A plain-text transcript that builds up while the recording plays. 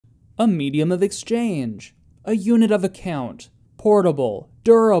a medium of exchange, a unit of account, portable,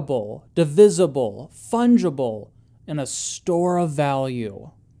 durable, divisible, fungible, and a store of value.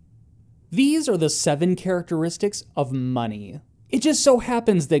 These are the 7 characteristics of money. It just so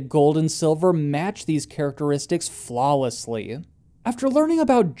happens that gold and silver match these characteristics flawlessly. After learning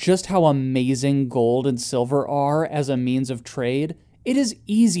about just how amazing gold and silver are as a means of trade, it is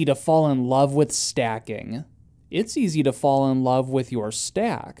easy to fall in love with stacking. It's easy to fall in love with your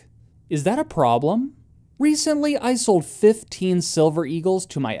stack. Is that a problem? Recently, I sold 15 silver eagles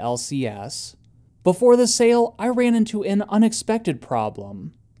to my LCS. Before the sale, I ran into an unexpected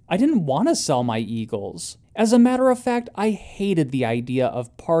problem. I didn't want to sell my eagles. As a matter of fact, I hated the idea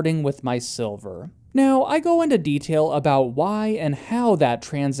of parting with my silver. Now, I go into detail about why and how that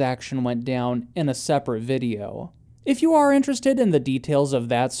transaction went down in a separate video. If you are interested in the details of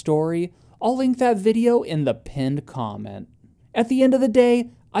that story, I'll link that video in the pinned comment. At the end of the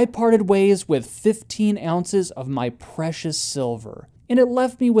day, I parted ways with 15 ounces of my precious silver, and it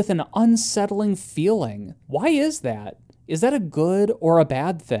left me with an unsettling feeling. Why is that? Is that a good or a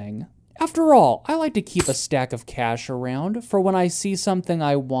bad thing? After all, I like to keep a stack of cash around for when I see something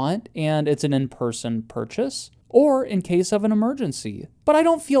I want and it's an in-person purchase, or in case of an emergency. But I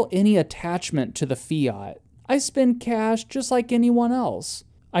don't feel any attachment to the fiat. I spend cash just like anyone else.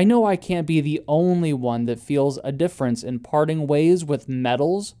 I know I can't be the only one that feels a difference in parting ways with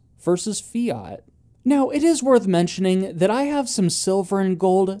metals versus fiat. Now, it is worth mentioning that I have some silver and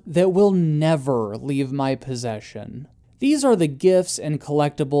gold that will never leave my possession. These are the gifts and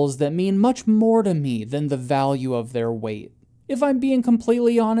collectibles that mean much more to me than the value of their weight. If I'm being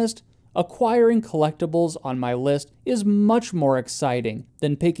completely honest, acquiring collectibles on my list is much more exciting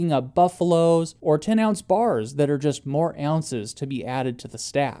than picking up buffaloes or 10-ounce bars that are just more ounces to be added to the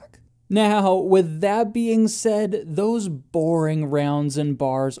stack. Now, with that being said, those boring rounds and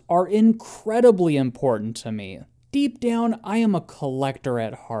bars are incredibly important to me. Deep down, I am a collector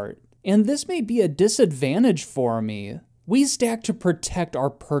at heart, and this may be a disadvantage for me. We stack to protect our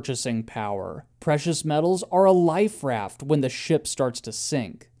purchasing power. Precious metals are a life raft when the ship starts to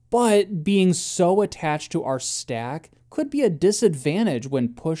sink. But being so attached to our stack could be a disadvantage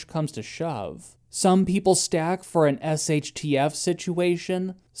when push comes to shove. Some people stack for an SHTF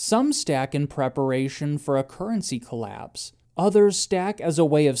situation, some stack in preparation for a currency collapse. Others stack as a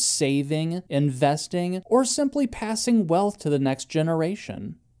way of saving, investing, or simply passing wealth to the next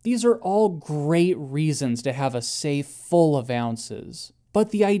generation. These are all great reasons to have a safe full of ounces.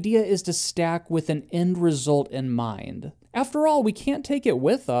 But the idea is to stack with an end result in mind. After all, we can't take it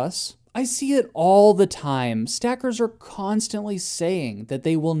with us. I see it all the time. Stackers are constantly saying that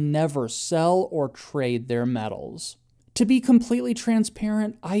they will never sell or trade their metals. To be completely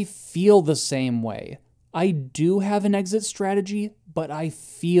transparent, I feel the same way. I do have an exit strategy, but I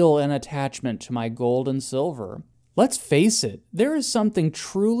feel an attachment to my gold and silver. Let's face it, there is something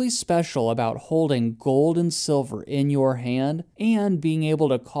truly special about holding gold and silver in your hand and being able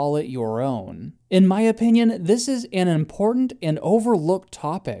to call it your own. In my opinion, this is an important and overlooked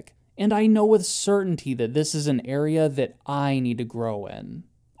topic, and I know with certainty that this is an area that I need to grow in.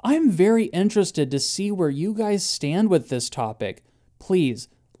 I'm very interested to see where you guys stand with this topic. Please,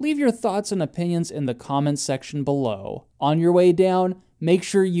 leave your thoughts and opinions in the comments section below. On your way down, make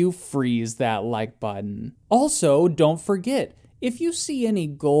sure you freeze that like button. Also, don't forget, if you see any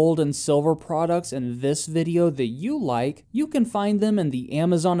gold and silver products in this video that you like, you can find them in the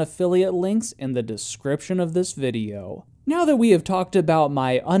Amazon affiliate links in the description of this video. Now that we have talked about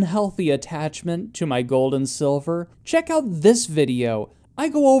my unhealthy attachment to my gold and silver, check out this video. I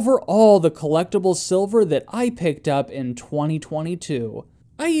go over all the collectible silver that I picked up in 2022.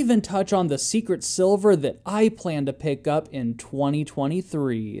 I even touch on the secret silver that I plan to pick up in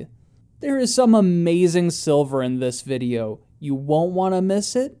 2023. There is some amazing silver in this video. You won't want to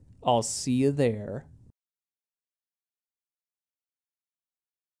miss it. I'll see you there.